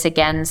all of this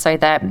again, so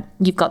that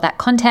you've got that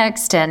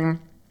context. And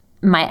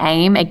my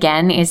aim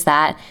again is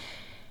that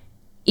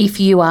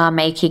if you are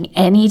making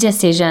any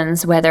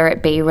decisions, whether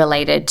it be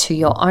related to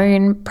your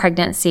own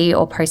pregnancy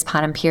or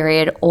postpartum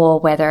period, or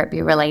whether it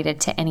be related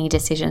to any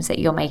decisions that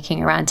you're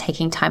making around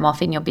taking time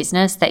off in your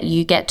business, that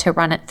you get to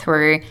run it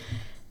through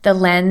the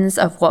lens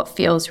of what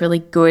feels really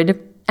good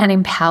and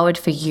empowered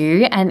for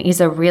you and is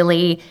a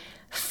really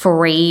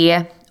free,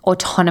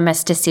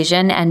 autonomous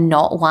decision, and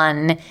not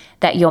one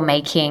that you're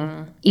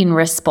making in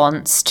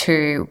response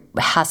to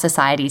how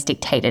society's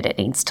dictated it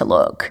needs to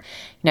look.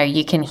 You know,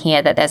 you can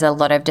hear that there's a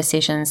lot of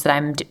decisions that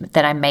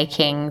I'm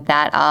making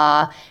that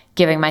are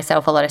giving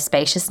myself a lot of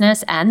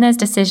spaciousness, and there's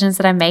decisions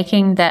that I'm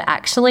making that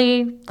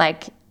actually,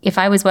 like, if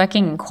I was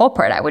working in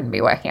corporate, I wouldn't be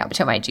working up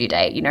to my due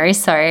date, you know?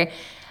 So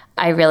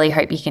I really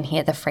hope you can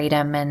hear the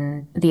freedom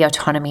and the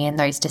autonomy in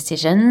those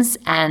decisions,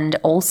 and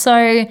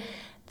also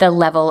the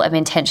level of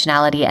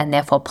intentionality and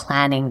therefore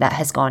planning that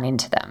has gone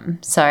into them.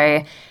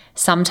 So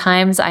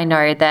sometimes I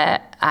know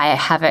that I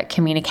have it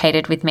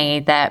communicated with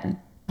me that,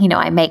 you know,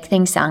 I make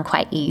things sound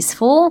quite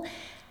easeful,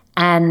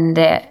 and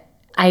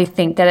I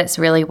think that it's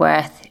really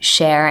worth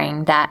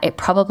sharing that it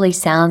probably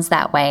sounds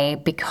that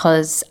way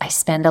because I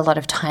spend a lot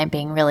of time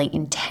being really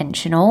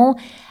intentional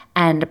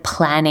and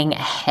planning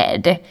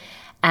ahead.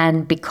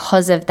 And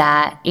because of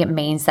that, it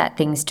means that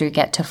things do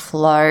get to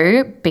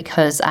flow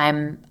because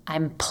I'm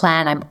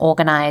planned, I'm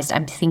organized,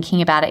 I'm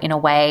thinking about it in a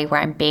way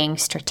where I'm being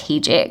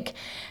strategic.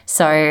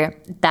 So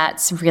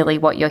that's really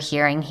what you're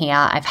hearing here.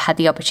 I've had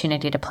the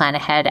opportunity to plan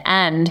ahead,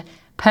 and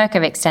perk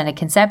of extended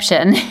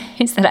conception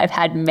is that I've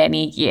had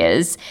many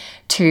years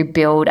to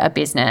build a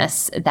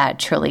business that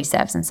truly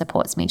serves and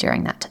supports me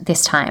during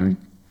this time.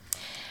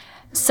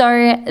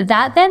 So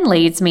that then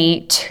leads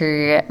me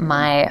to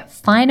my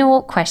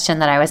final question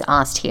that I was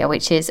asked here,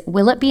 which is,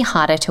 will it be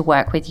harder to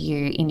work with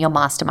you in your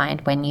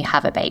mastermind when you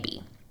have a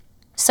baby?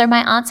 So my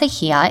answer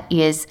here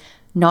is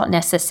not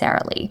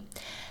necessarily.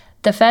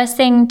 The first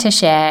thing to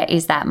share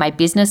is that my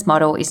business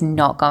model is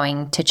not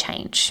going to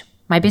change.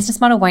 My business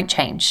model won't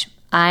change.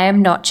 I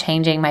am not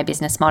changing my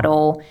business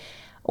model.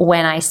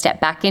 When I step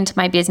back into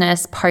my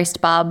business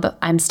post-bub,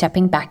 I'm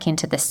stepping back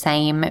into the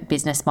same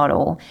business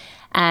model.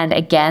 And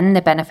again,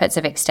 the benefits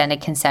of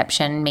extended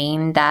conception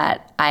mean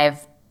that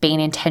I've been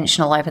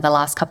intentional over the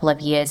last couple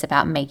of years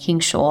about making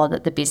sure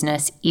that the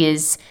business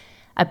is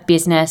a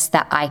business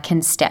that I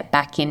can step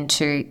back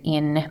into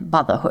in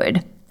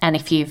motherhood. And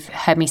if you've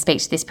heard me speak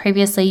to this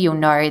previously, you'll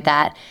know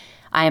that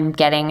I'm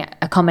getting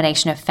a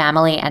combination of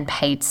family and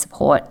paid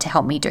support to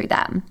help me do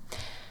that.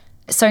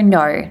 So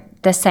no,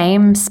 the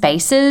same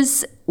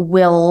spaces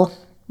will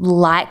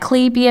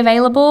likely be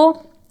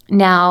available.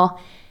 Now,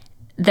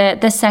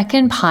 the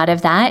second part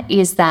of that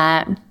is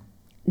that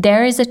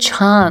there is a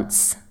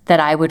chance that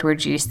I would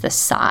reduce the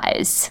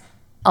size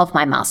of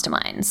my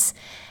masterminds.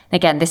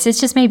 Again, this is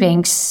just me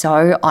being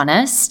so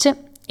honest,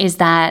 is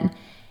that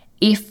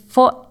if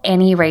for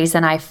any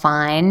reason I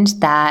find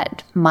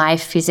that my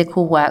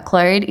physical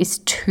workload is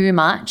too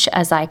much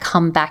as I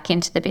come back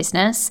into the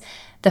business,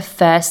 the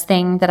first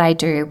thing that I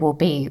do will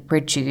be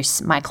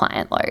reduce my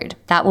client load.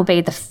 That will be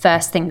the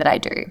first thing that I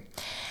do.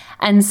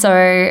 And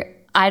so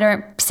I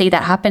don't see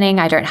that happening.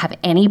 I don't have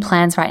any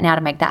plans right now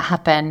to make that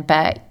happen,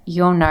 but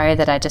you'll know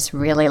that I just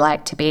really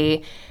like to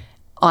be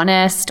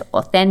honest,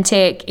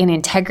 authentic, in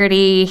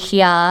integrity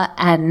here.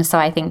 And so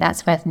I think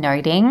that's worth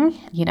noting.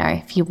 You know,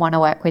 if you want to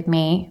work with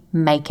me,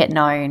 make it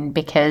known,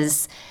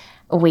 because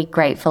we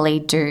gratefully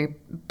do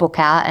book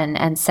out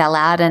and sell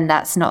out, and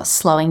that's not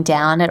slowing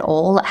down at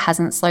all. It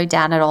hasn't slowed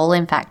down at all.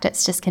 In fact,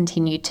 it's just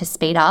continued to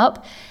speed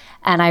up.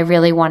 And I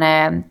really want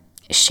to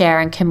share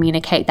and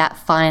communicate that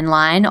fine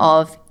line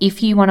of,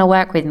 if you want to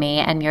work with me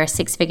and you're a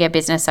 6-figure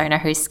business owner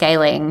who's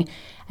scaling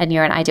and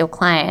you're an ideal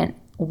client,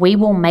 we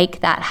will make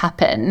that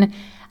happen,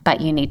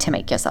 but you need to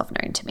make yourself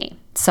known to me.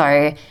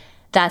 So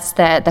that's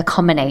the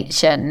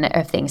combination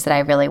of things that I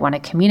really want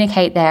to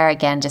communicate there,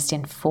 again, just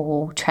in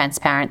full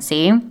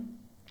transparency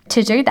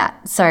to do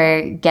that.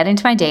 So get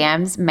into my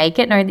DMs, make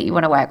it known that you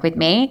want to work with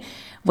me.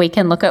 We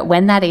can look at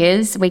when that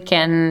is. We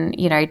can,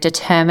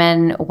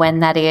 determine when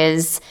that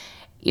is.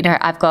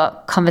 I've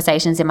got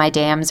conversations in my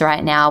DMs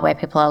right now where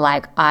people are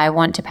like, I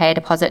want to pay a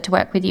deposit to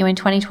work with you in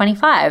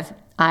 2025.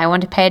 I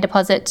want to pay a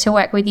deposit to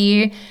work with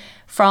you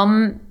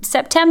from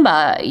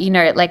September.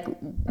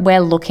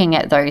 We're looking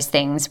at those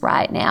things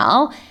right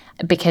now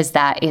because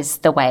that is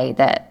the way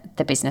that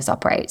the business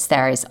operates.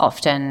 There is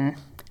often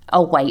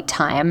a wait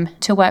time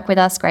to work with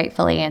us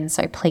gratefully. And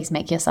so please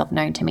make yourself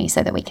known to me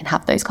so that we can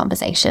have those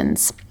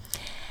conversations.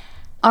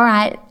 All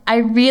right. I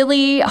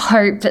really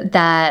hope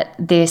that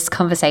this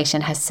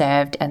conversation has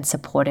served and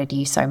supported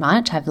you so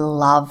much. I've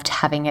loved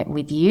having it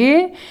with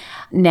you.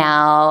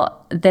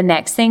 Now, the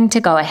next thing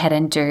to go ahead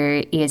and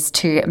do is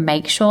to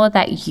make sure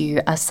that you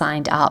are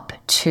signed up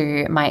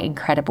to my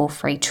incredible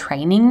free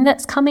training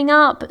that's coming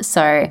up.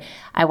 So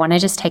I want to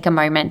just take a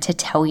moment to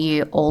tell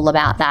you all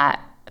about that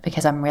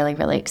because I'm really,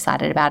 really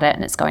excited about it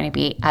and it's going to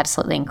be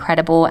absolutely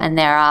incredible. And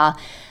there are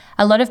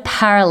a lot of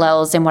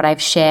parallels in what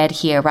I've shared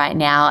here right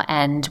now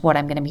and what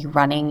I'm going to be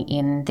running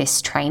in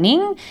this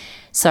training.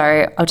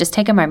 So I'll just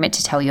take a moment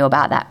to tell you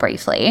about that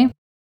briefly.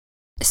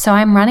 So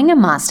I'm running a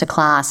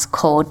masterclass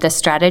called The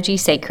Strategy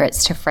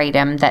Secrets to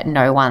Freedom That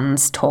No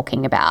One's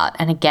Talking About.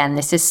 And again,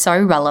 this is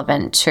so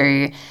relevant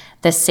to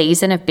the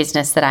season of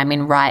business that I'm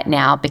in right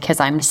now because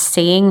I'm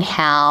seeing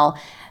how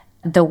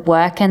the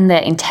work and the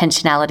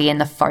intentionality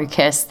and the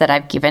focus that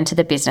I've given to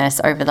the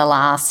business over the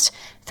last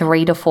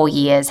 3 to 4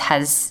 years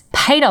has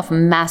paid off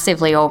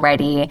massively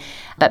already,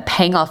 but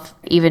paying off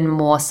even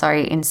more so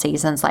in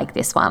seasons like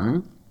this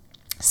one.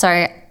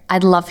 So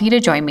I'd love for you to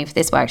join me for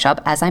this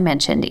workshop. As I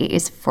mentioned, it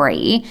is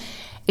free.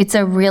 It's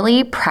a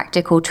really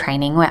practical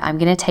training where I'm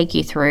going to take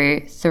you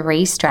through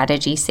 3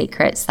 strategy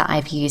secrets that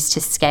I've used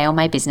to scale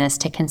my business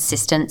to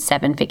consistent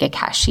 7-figure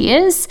cash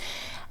years,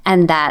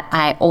 and that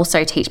I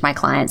also teach my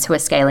clients who are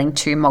scaling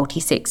to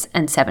multi-6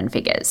 and 7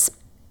 figures.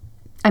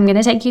 I'm going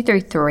to take you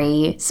through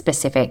 3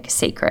 specific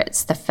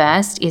secrets. The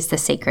first is the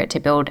secret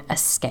to build a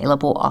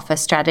scalable offer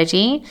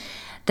strategy.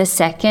 The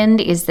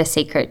second is the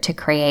secret to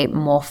create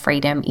more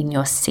freedom in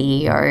your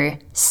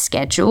CEO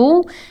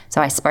schedule.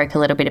 So I spoke a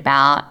little bit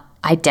about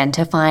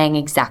identifying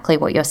exactly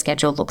what your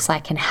schedule looks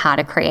like and how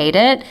to create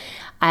it.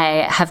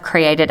 I have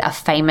created a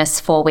famous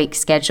 4-week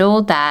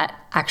schedule that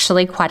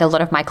actually quite a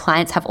lot of my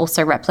clients have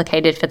also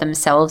replicated for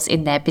themselves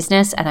in their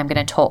business. And I'm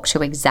going to talk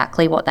to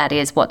exactly what that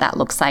is, what that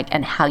looks like,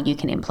 and how you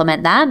can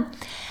implement that.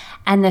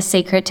 And the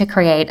secret to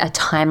create a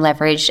time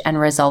leveraged and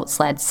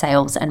results-led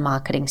sales and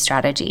marketing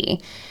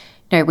strategy.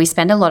 No, we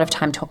spend a lot of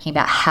time talking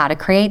about how to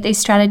create these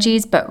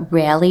strategies, but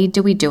rarely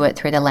do we do it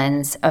through the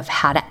lens of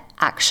how to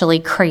actually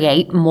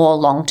create more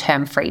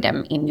long-term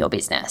freedom in your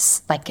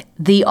business, like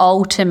the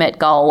ultimate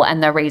goal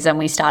and the reason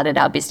we started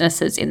our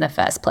businesses in the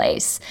first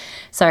place.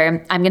 So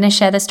I'm going to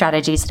share the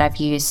strategies that I've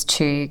used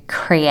to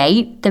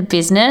create the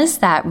business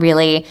that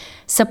really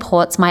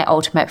supports my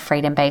ultimate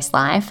freedom-based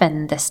life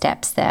and the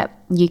steps that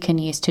you can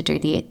use to do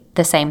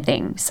the same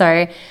thing.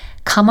 So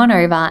come on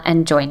over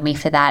and join me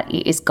for that.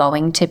 It is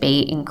going to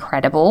be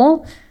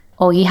incredible.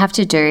 All you have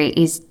to do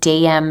is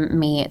DM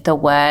me the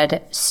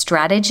word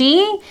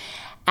strategy,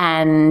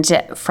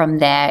 and from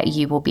there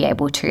you will be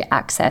able to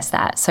access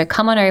that. So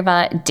come on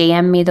over,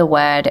 DM me the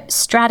word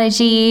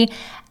strategy,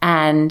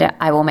 and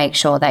I will make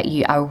sure that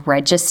you are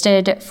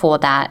registered for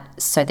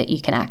that so that you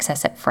can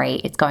access it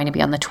free. It's going to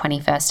be on the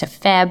 21st of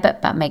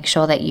Feb, but make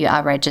sure that you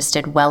are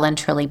registered well and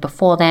truly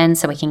before then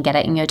so we can get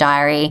it in your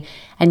diary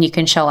and you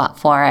can show up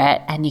for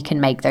it and you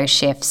can make those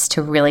shifts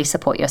to really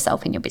support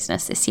yourself in your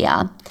business this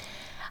year.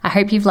 I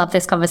hope you've loved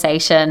this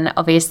conversation.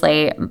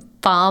 Obviously,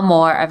 far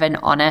more of an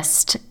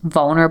honest,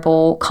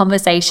 vulnerable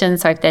conversation.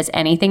 So if there's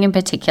anything in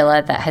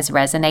particular that has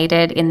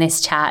resonated in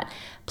this chat,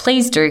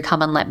 please do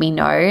come and let me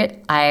know.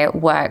 I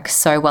work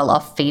so well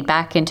off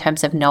feedback in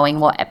terms of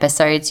knowing what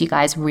episodes you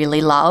guys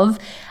really love.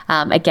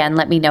 Again,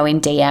 let me know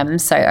in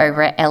DM. So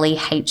over at Ellie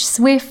H.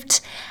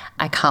 Swift.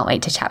 I can't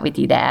wait to chat with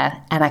you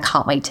there, and I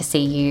can't wait to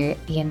see you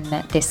in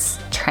this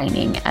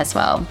training as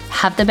well.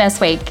 Have the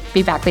best week.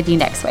 Be back with you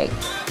next week.